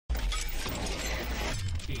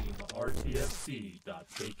Team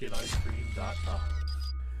RTFC.baconicecream.com.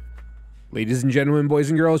 Ladies and gentlemen, boys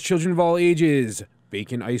and girls, children of all ages,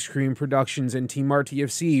 Bacon Ice Cream Productions and Team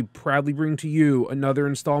RTFC proudly bring to you another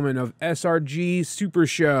installment of SRG Super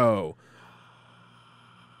Show.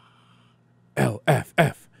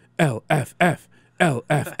 LFF, LFF,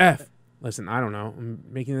 LFF. Listen, I don't know. I'm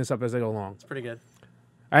making this up as I go along. It's pretty good.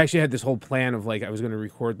 I actually had this whole plan of, like, I was going to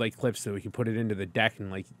record, like, clips so we could put it into the deck and,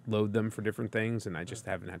 like, load them for different things, and I just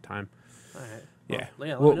haven't had time. All right. Yeah. Well,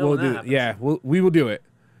 yeah, We'll do it. Yeah, we will do it.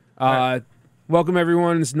 Right. Welcome,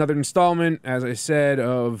 everyone. It's another installment, as I said,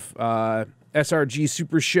 of SRG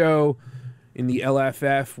Super Show in the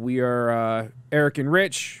LFF. We are Eric and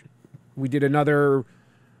Rich. We did another...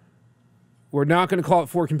 We're not going to call it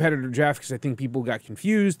four-competitor draft because I think people got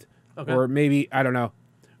confused. Okay. Or maybe, I don't know.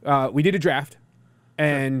 We did a draft,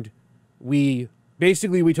 and we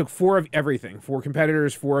took four of everything. Four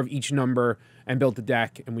competitors, four of each number, and built a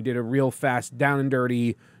deck. And we did a real fast, down and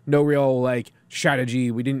dirty, no real, like,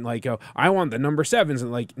 strategy. We didn't, like, go, I want the number 7s.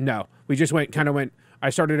 And, like, no. We just went, I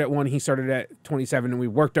started at 1, he started at 27, and we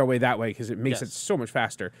worked our way that way because it makes it so much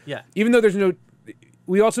faster. Yeah. Even though there's no...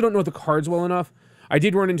 We also don't know the cards well enough. I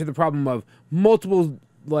did run into the problem of multiple,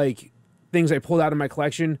 like, things I pulled out of my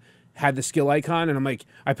collection had the skill icon, and I'm like,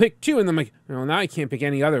 I picked 2, and I'm like, well, now I can't pick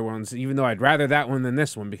any other ones, even though I'd rather that one than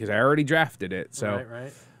this one because I already drafted it. So,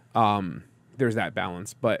 right. There's that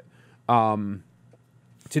balance. But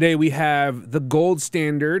today we have the gold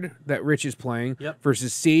standard that Rich is playing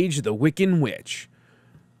versus Sage, the Wiccan Witch.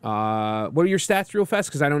 What are your stats real fast?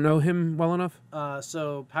 Because I don't know him well enough.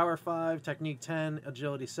 So power 5, technique 10,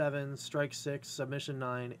 agility 7, strike 6, submission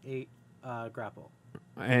 9, 8, grapple.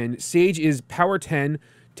 And Sage is power 10,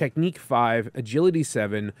 technique 5, agility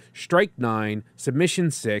 7, strike 9,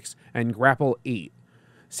 submission 6, and grapple 8.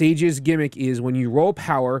 Sage's gimmick is when you roll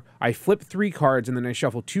power, I flip 3 cards and then I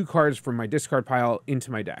shuffle 2 cards from my discard pile into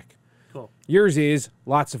my deck. Cool. Yours is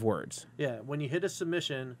lots of words. Yeah, when you hit a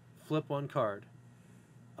submission, flip 1 card.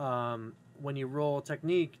 When you roll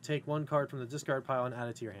technique, take 1 card from the discard pile and add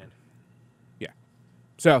it to your hand. Yeah.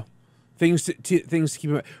 So, things to keep in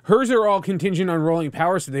mind. Hers are all contingent on rolling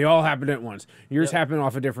power, so they all happen at once. Yours happen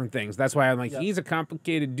off of different things. That's why I'm like, he's a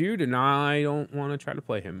complicated dude, and I don't want to try to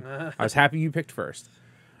play him. I was happy you picked first.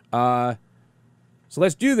 So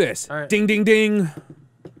let's do this. All right. Ding, ding, ding.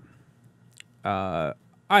 I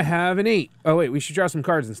have an 8. Oh, wait, we should draw some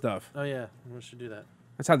cards and stuff. Oh, yeah, we should do that.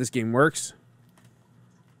 That's how this game works.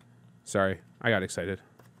 Sorry, I got excited.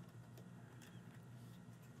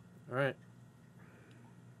 All right.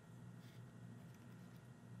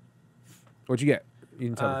 What'd you get? You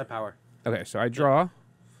can tell me. Power. Okay, so I draw,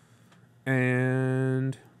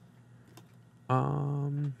 and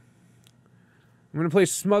I'm gonna play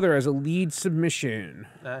Smother as a lead submission.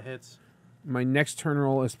 That hits. My next turn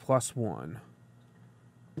roll is +1.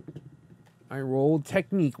 I rolled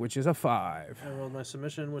technique, which is a 5. I rolled my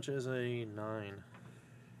submission, which is a 9.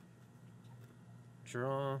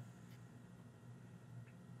 Draw.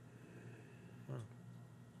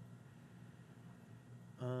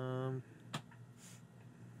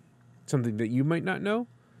 Something that you might not know.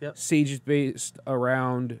 Yep. Sage is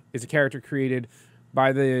a character created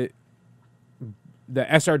by the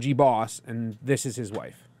SRG boss, and this is his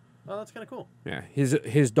wife. Oh, that's kind of cool. Yeah,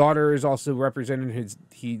 his daughter is also represented.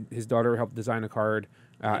 His daughter helped design a card,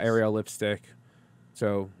 Ariel lipstick.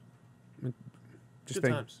 So, just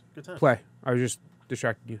good times. Play. I was just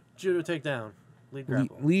distracting you. Judo takedown. Lead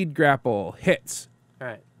grapple. Lead grapple hits. All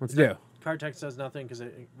right. Let's do. Card text does nothing because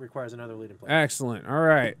it requires another lead in play. Excellent. All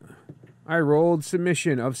right. I rolled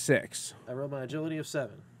submission of 6. I rolled my agility of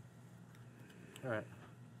 7. All right.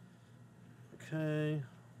 Okay.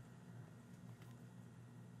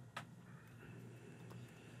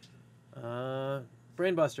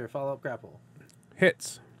 Brainbuster, follow-up grapple.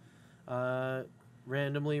 Hits.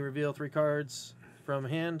 Randomly reveal 3 cards from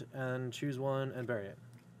hand and choose 1 and bury it.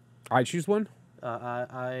 I choose 1?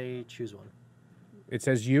 I choose 1. It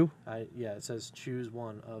says you? Yeah, it says choose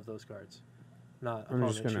 1 of those cards. Not I'm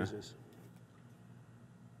opponent just gonna... chooses.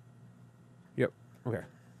 Yep. Okay.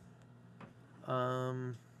 I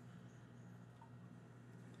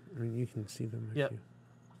mean, you can see them. Yep.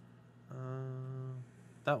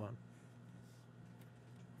 That one.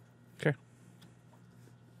 Okay.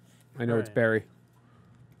 I know it's Barry.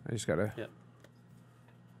 I just gotta... Yep.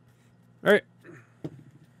 All right.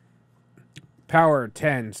 Power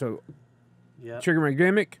 10. So trigger my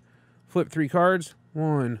gimmick. Flip 3 cards.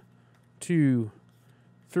 1, 2,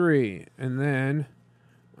 3. And then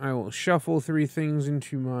I will shuffle 3 things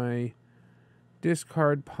into my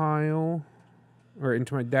discard pile. Or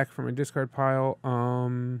into my deck from my discard pile.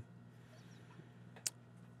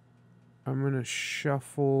 I'm going to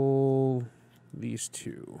shuffle these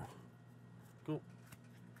two. Cool.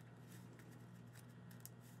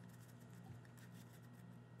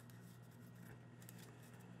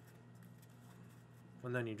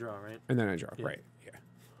 And then you draw, right? And then I draw, Yeah. right, yeah.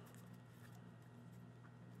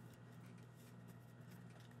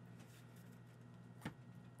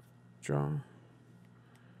 Draw.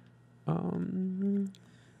 Oh,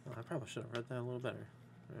 I probably should have read that a little better.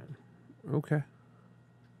 All right. Okay.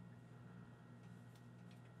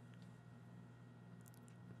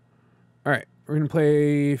 All right, we're going to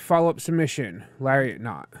play follow-up submission, Lariat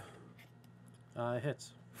Knot. It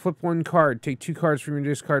hits. Flip one card, take 2 cards from your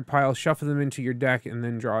discard pile, shuffle them into your deck, and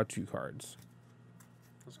then draw 2 cards.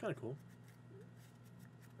 That's kind of cool.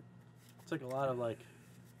 It's like a lot of like,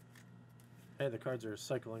 hey, the cards are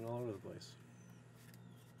cycling all over the place.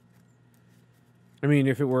 I mean,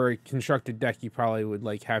 if it were a constructed deck, you probably would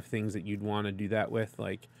like have things that you'd want to do that with,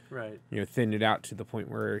 like, Right. you know, thin it out to the point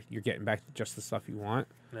where you're getting back to just the stuff you want.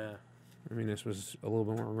 Yeah. I mean, this was a little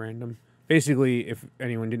bit more random. Basically, if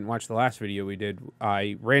anyone didn't watch the last video we did,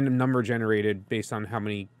 I random number generated based on how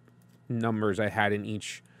many numbers I had in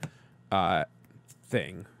each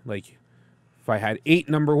thing. Like, if I had 8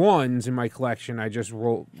 number 1s in my collection, I just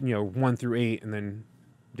rolled, 1 through 8 and then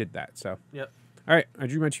did that. So, Yep. All right, I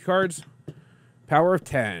drew my 2 cards. Power of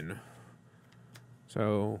 10.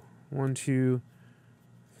 So, 1, 2,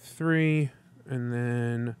 3, and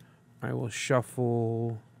then I will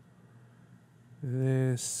shuffle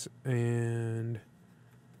this and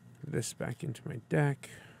this back into my deck.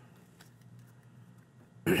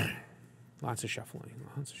 Lots of shuffling.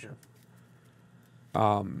 Lots of shuffling.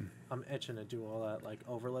 I'm itching to do all that like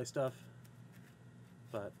overlay stuff,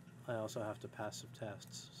 but I also have to pass some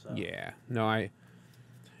tests. So. Yeah. No,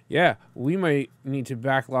 yeah, we might need to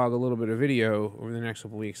backlog a little bit of video over the next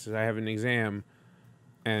couple weeks because I have an exam,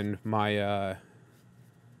 and my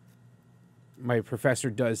professor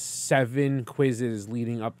does 7 quizzes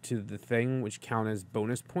leading up to the thing, which count as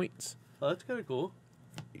bonus points. Oh, that's kind of cool.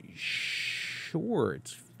 Sure,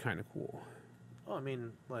 it's kind of cool. Oh, I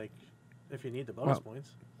mean, like, if you need the bonus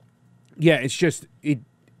points. Yeah, it's just he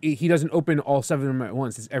doesn't open all 7 of them at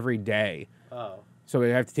once. It's every day. Oh. So I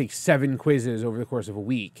have to take 7 quizzes over the course of a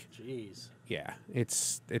week. Jeez. Yeah,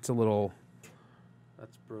 it's a little.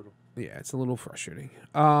 That's brutal. Yeah, it's a little frustrating.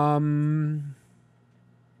 We're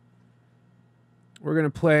gonna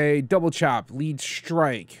play double chop, lead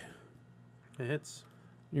strike. It hits.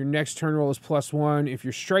 Your next turn roll is +1. If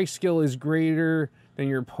your strike skill is greater than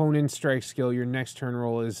your opponent's strike skill, your next turn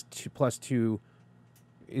roll is +2.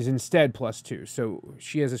 Is instead +2. So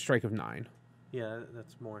she has a strike of 9. Yeah,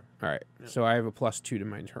 that's more. All right. Yep. So I have a +2 to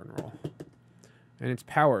my turn roll, and it's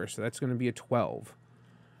power. So that's going to be a 12.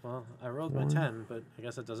 Well, I rolled my 10, but I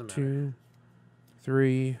guess it doesn't matter. 2,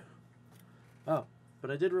 3. Oh, but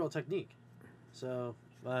I did roll technique, so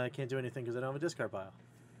I can't do anything because I don't have a discard pile.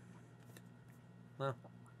 No.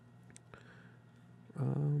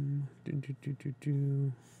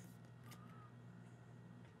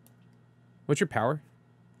 What's your power?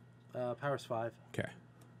 Power's 5. Okay.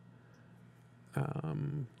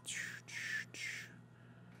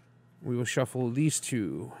 We will shuffle these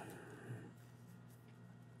 2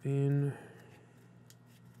 in.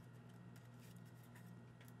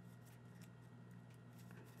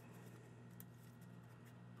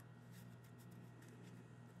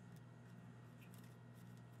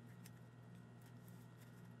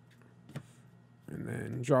 And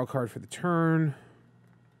then draw a card for the turn.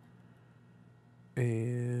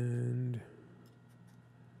 And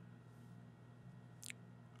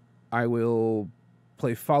I will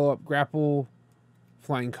play follow-up grapple,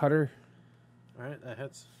 flying cutter. All right, that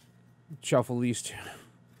hits. Shuffle these 2.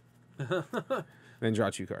 Then draw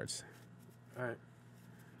 2 cards. All right.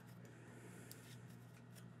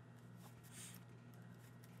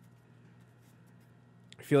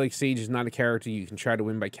 I feel like Sage is not a character you can try to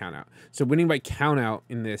win by countout. So winning by countout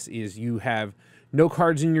in this is you have no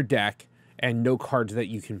cards in your deck and no cards that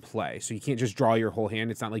you can play. So you can't just draw your whole hand.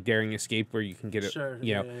 It's not like Daring Escape where you can get it. Sure.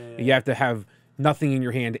 You know, Yeah. you have to have nothing in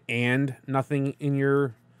your hand and nothing in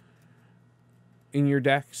your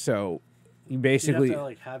deck. So you basically You have to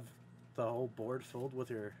like have the whole board filled with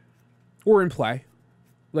your. Or in play,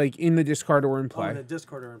 like in the discard or in play. Oh, in the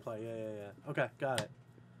discard or in play. Yeah. Okay, got it.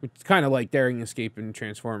 It's kind of like Daring Escape and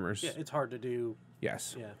Transformers. Yeah, it's hard to do.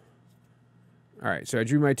 Yes. Yeah. All right, so I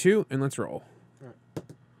drew my 2, and let's roll. All right.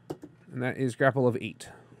 And that is grapple of 8.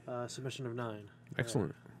 Submission of 9.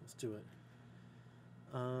 Excellent. Right, let's do it.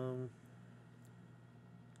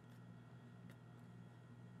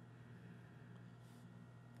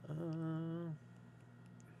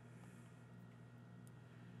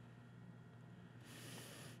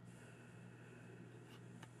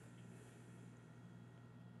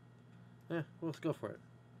 Yeah, let's go for it.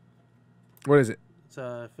 What is it? It's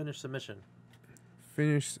finish submission.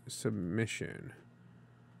 Finish submission.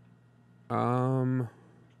 I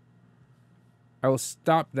will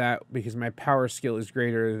stop that because my power skill is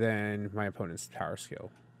greater than my opponent's power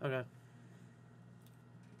skill. Okay.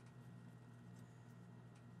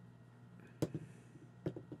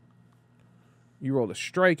 You rolled a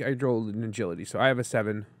strike. I rolled an agility, so I have a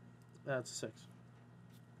 7. That's a 6.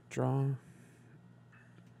 Draw.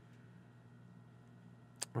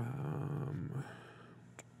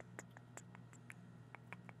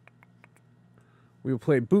 We will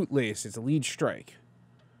play Bootlace. It's a lead strike.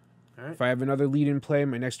 All right. If I have another lead in play,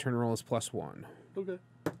 my next turn roll is +1. Okay.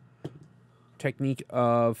 Technique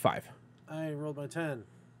of 5. I rolled my 10.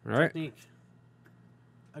 All right. Technique.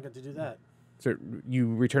 I got to do that. So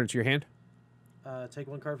you return it to your hand? Take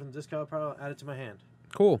 1 card from the discard pile, add it to my hand.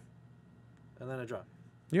 Cool. And then I draw.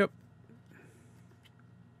 Yep.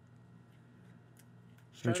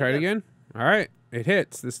 Try it again? All right. It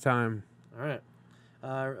hits this time. All right.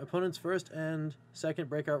 Opponent's first and second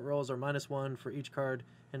breakout rolls are -1 for each card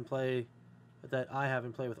in play that I have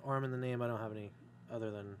in play with arm in the name. I don't have any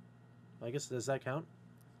other than... I guess, does that count?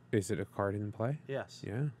 Is it a card in play? Yes.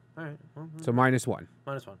 Yeah. All right. Well, So -1.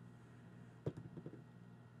 -1.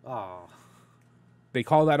 Oh. They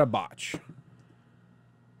call that a botch.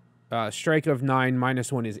 Strike of 9,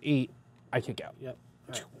 -1 is 8. I kick out. Yep.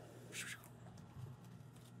 All right.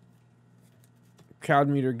 Crowd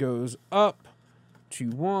meter goes up to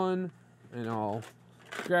 1, and I'll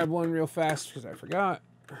grab one real fast because I forgot.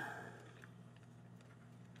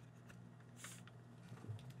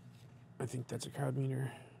 I think that's a crowd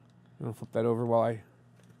meter. I'm gonna flip that over while I...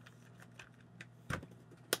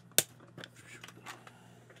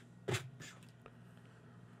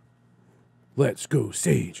 Let's go,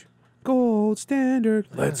 Sage. Gold standard.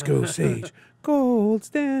 Let's go, Sage. Gold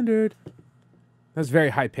standard. That was very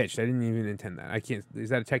high pitched. I didn't even intend that. I can't. Is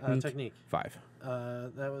that a technique? Technique. 5.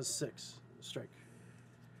 That was 6. Strike.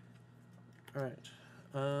 All right.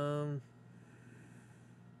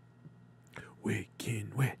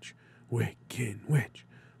 Wicked Witch. Wicked Witch.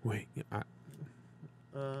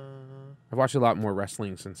 I've watched a lot more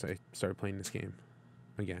wrestling since I started playing this game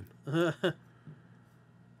again.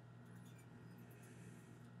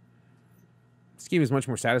 This game is much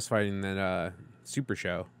more satisfying than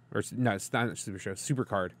Supershow. Or, no, it's not Supershow.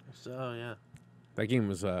 Supercard. So, yeah. That game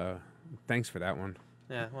was, thanks for that one.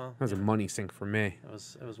 Yeah, well. That was a money sink for me. It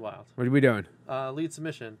was wild. What are we doing? Lead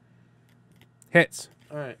submission. Hits.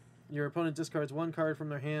 All right. Your opponent discards 1 card from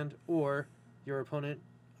their hand, or your opponent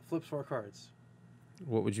flips 4 cards.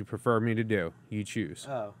 What would you prefer me to do? You choose.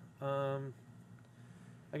 Oh.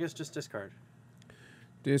 I guess just discard.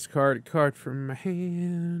 Discard a card from my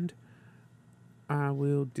hand. I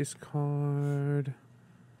will discard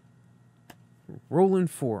Rolling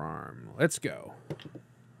Forearm. Let's go.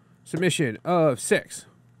 Submission of 6.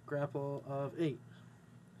 Grapple of 8.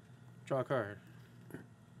 Draw a card.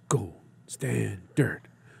 Gold standard.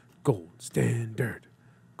 Gold standard.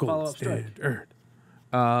 Gold Follow-up strike. standard.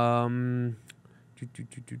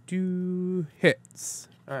 Hits.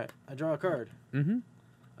 All right. I draw a card. Mm-hmm.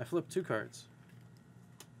 I flip 2 cards.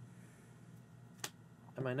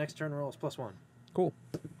 And my next turn roll is +1. Cool.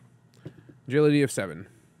 Agility of 7.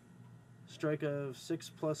 Strike of 6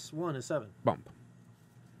 + 1 is 7. Bump.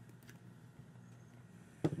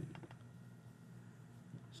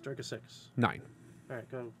 Strike of 6. 9. All right,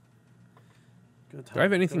 go. Go time. Do I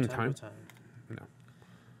have anything go in time? Go time. No.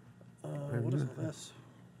 What is all this?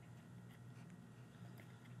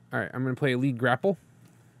 All right, I'm going to play a lead grapple.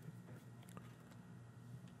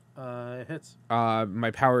 It hits.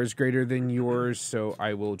 My power is greater than yours, so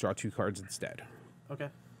I will draw 2 cards instead. Okay.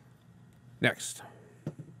 Next.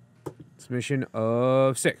 Submission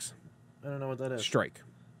of 6. I don't know what that is. Strike.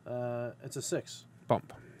 It's a 6.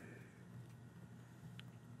 Bump.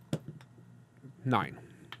 9.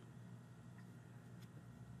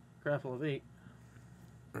 Grapple of 8.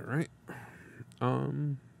 All right.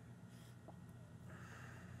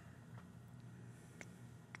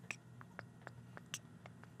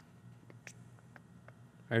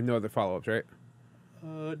 I have no other follow-ups, right?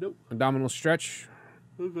 Nope. Abdominal stretch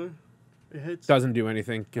Okay. It hits. doesn't do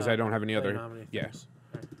anything because I don't have any other. don't have any Yes.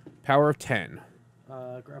 things. Power of 10.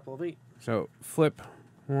 Grapple of 8. So flip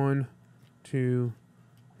 1, 2,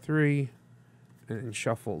 3, and then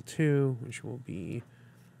shuffle 2, which will be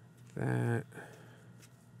that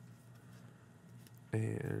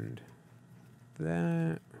and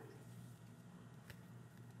that.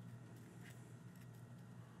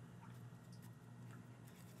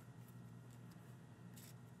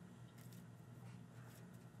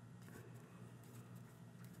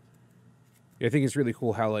 I think it's really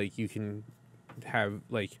cool how like you can have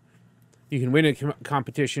like you can win a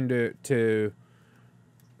competition to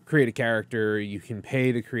create a character. You can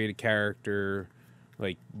pay to create a character.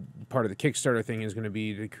 Like part of the Kickstarter thing is going to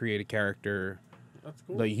be to create a character. That's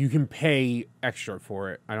cool. Like you can pay extra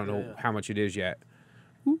for it. I don't know how much it is yet.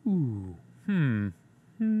 Ooh.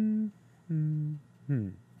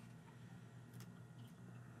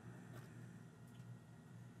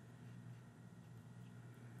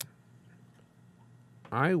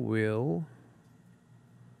 I will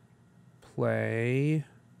play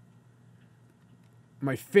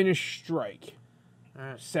my Finish Strike. All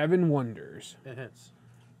right. 7 Wonders. It hits.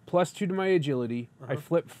 +2 to my agility. I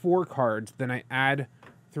flip 4 cards, then I add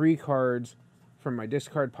 3 cards from my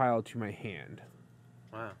discard pile to my hand.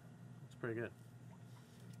 Wow. That's pretty good.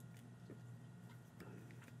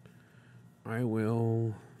 I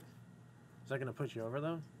will... Is that going to put you over,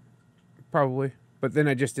 though? Probably. But then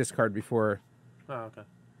I just discard before... Oh, okay.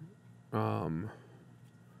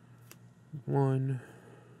 1,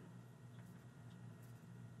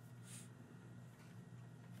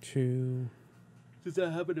 2... Does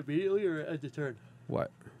that happen immediately or at the turn?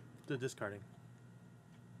 What? The discarding.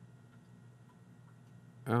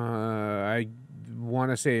 I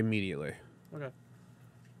want to say immediately. Okay.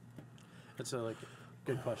 That's a like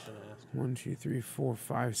good question to ask. 1, 2, 3, 4,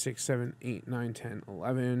 5, 6, 7, 8, 9, 10,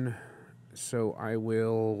 11. So I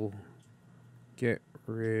will get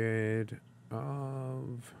rid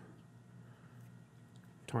of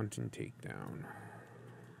Taunting Takedown.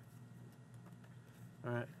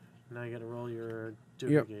 All right. Now you got to roll your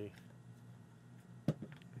doohickey.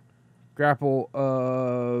 Grapple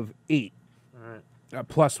of 8. All right.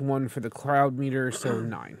 +1 for the cloud meter, so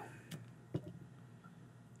 9.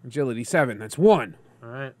 Agility 7. That's 1. All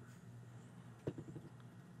right.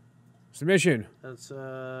 Submission. That's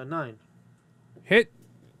 9. Hit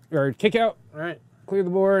or kick out. All right. Clear the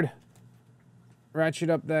board. Ratchet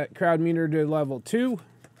up that crowd meter to level 2.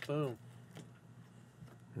 Boom.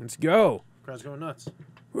 Let's go. Crowd's going nuts.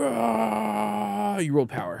 You rolled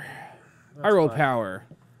power. That's I rolled 5. power.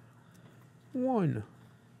 1,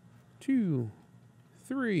 2,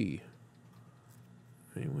 3.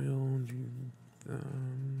 I will do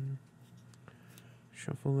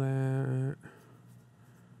shuffle that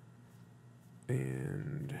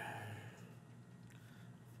and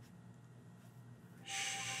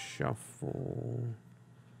shuffle.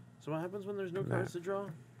 So what happens when there's no cards to draw?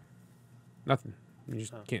 Nothing. You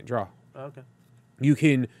just can't draw. Oh, okay. You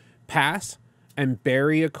can pass and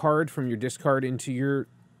bury a card from your discard into your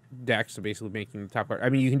deck, so basically making the top card. I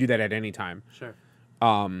mean, you can do that at any time. Sure.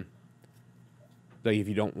 Like if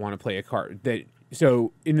you don't want to play a card.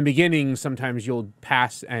 So in the beginning, sometimes you'll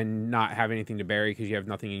pass and not have anything to bury because you have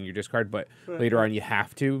nothing in your discard, but later on you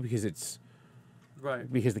have to because it's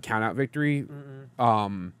because the count out victory.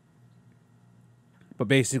 But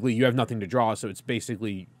basically you have nothing to draw, so it's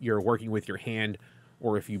basically you're working with your hand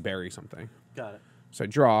or if you bury something. Got it. So I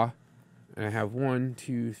draw, and I have 1,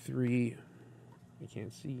 2, 3. I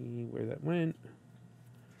can't see where that went.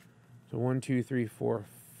 So 1, 2, 3, 4,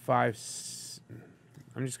 5.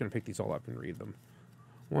 I'm just going to pick these all up and read them.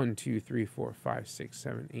 1, 2, 3, 4, 5, 6,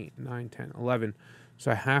 7, 8, 9, 10, 11.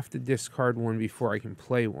 So I have to discard one before I can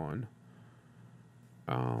play one.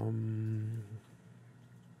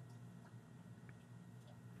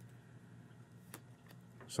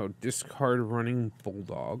 So discard Running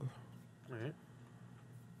Bulldog. All right.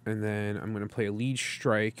 And then I'm going to play a Lead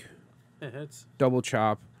Strike. It hits. Double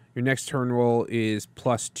Chop. Your next turn roll is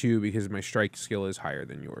 +2 because my strike skill is higher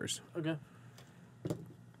than yours. Okay.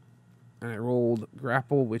 And I rolled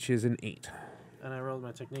Grapple, which is an 8. And I rolled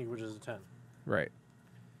my Technique, which is a 10. Right.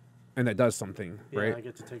 And that does something, right? Yeah, I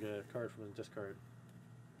get to take a card from the discard.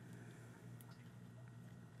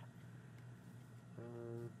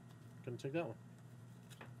 Gonna take that one.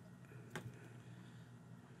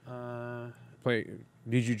 Play.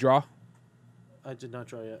 Did you draw? I did not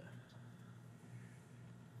draw yet.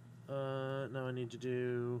 Now I need to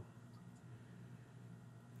do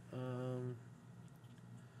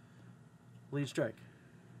Lead Strike.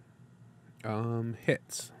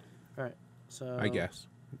 Hits. All right. So I guess.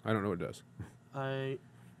 I don't know what it does. I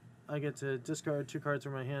get to discard 2 cards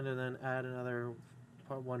from my hand and then add another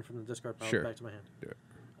one from the discard pile back to my hand. Do it.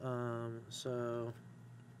 So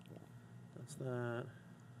that's that.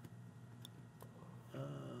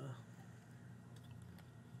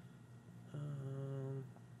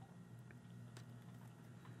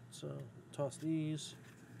 So toss these.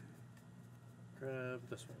 Grab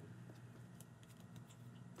this one.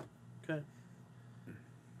 Okay.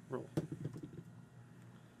 Roll.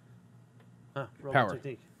 Roll Power.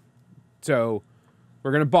 Technique. So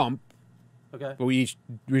we're going to bump. Okay. But we each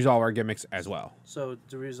resolve our gimmicks as well. So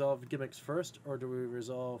do we resolve gimmicks first, or do we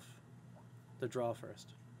resolve the draw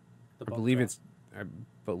first? The I bump believe draw? I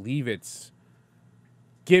believe it's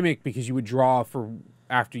gimmick because you would draw for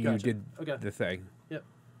after you Gotcha. did Okay. the thing. Yep.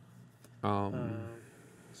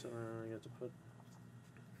 So I get to put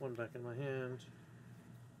one back in my hand,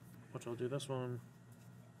 which I'll do this one,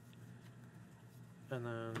 and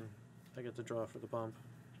then I get to draw for the bump,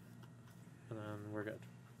 and then we're good.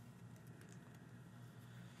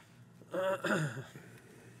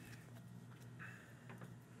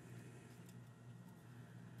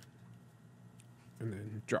 And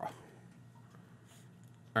then draw. All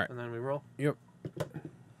right. And then we roll. Yep.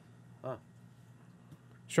 Oh,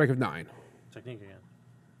 Strike of 9. technique again.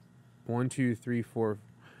 1, 2, 3, 4,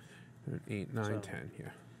 8, 9, So- 10. Yeah.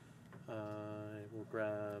 I will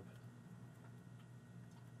grab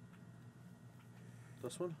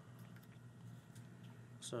this one.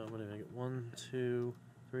 So what do I get? 1, 2,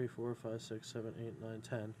 3, 4, 5, 6, 7, 8, 9,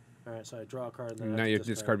 10. All right, so I draw a card. And then Now I you have to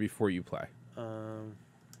discard before you play. I'll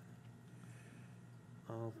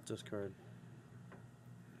discard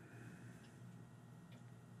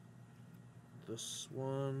this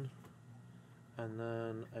one, and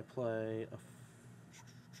then I play a.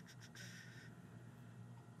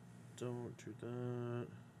 Don't do that.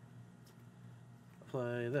 I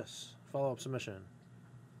play this follow-up submission.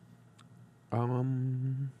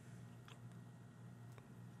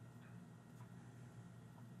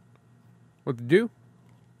 What to do?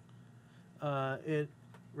 It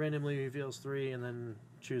randomly reveals 3, and then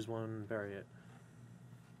choose one, bury it.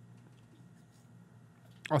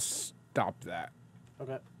 I'll stop that.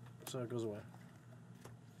 Okay, so it goes away.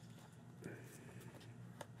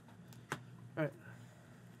 All right.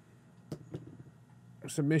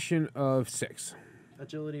 Submission of 6.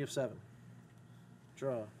 Agility of 7.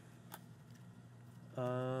 Draw.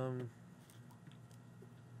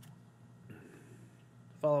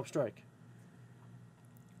 Follow-up strike.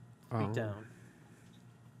 Beat down.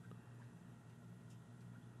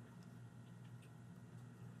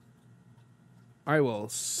 I will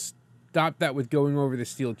stop that with going over the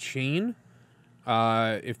steel chain.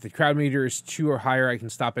 If the crowd meter is 2 or higher, I can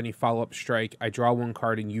stop any follow-up strike. I draw 1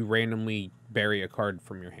 card, and you randomly bury a card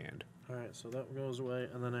from your hand. All right, so that goes away,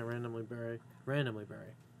 and then I randomly bury.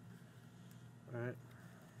 All right.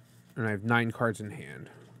 And I have 9 cards in hand.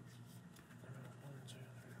 1, 2,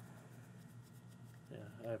 3.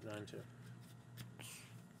 Yeah, I have 9 too.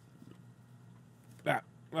 That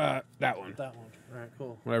one. That one. All right,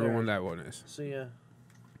 cool. Whatever Buried. one that one is. See ya.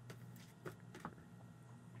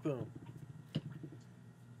 Boom.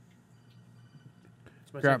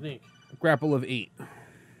 It's my technique. Grapple of 8.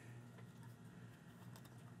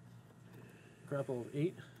 Grapple of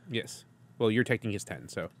 8. Yes. Well, your technique is 10,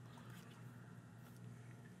 so.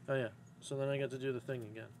 Oh yeah. So then I get to do the thing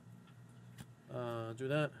again. Do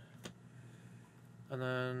that. And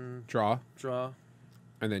then Draw. draw.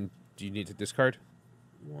 And then do you need to discard?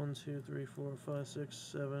 1, 2, 3, 4, 5, 6,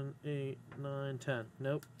 7, 8, 9, 10.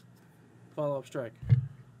 Nope. Follow-up strike.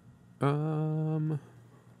 I'll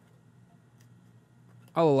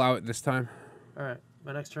allow it this time. All right.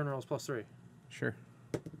 My next turn roll is +3. Sure.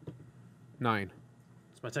 9.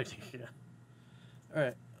 It's my technique again. All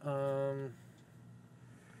right.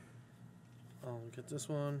 I'll get this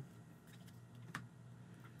one.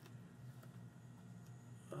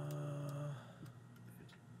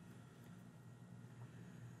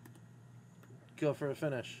 Go for a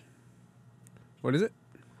finish. What is it?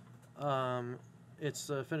 It's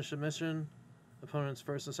the finish submission. Opponent's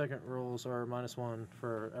first and second rolls are -1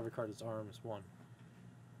 for every card that's armed is 1.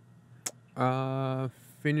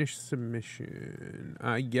 Finish submission.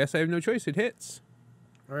 I guess I have no choice. It hits.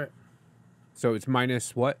 All right. So it's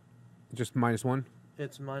minus what? Just -1?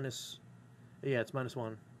 It's minus. Yeah, it's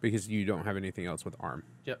 -1. Because you don't have anything else with arm.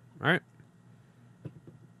 Yep. All right.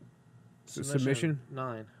 So submission?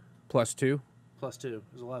 9 +2. +2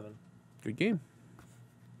 is 11. Good game.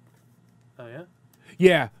 Oh yeah.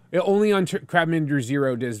 Yeah. Only on Crab Minder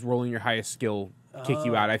 0 does rolling your highest skill kick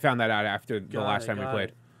you out. I found that out after the last time we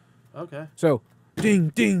played. Okay. So, ding,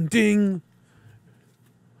 ding, ding.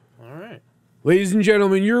 All right. Ladies and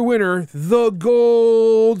gentlemen, your winner, the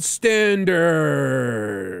gold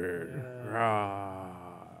standard. Yeah.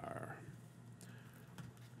 Rawr.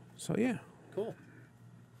 So, yeah. Cool.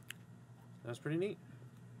 That's pretty neat.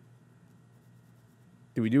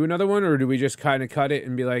 Do we do another one, or do we just kind of cut it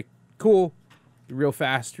and be like, cool, real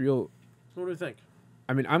fast, real... So what do you think?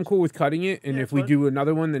 I mean, I'm cool with cutting it, and Yeah, if we fine. do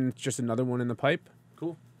another one, then it's just another one in the pipe.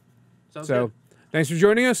 Cool. Sounds So, good. thanks for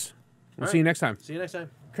joining us. We'll All see you right. next time. See you next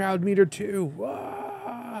time. Crowd Meter 2.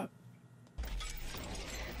 Wah!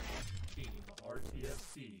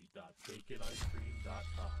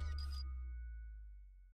 www.baconicecream.com.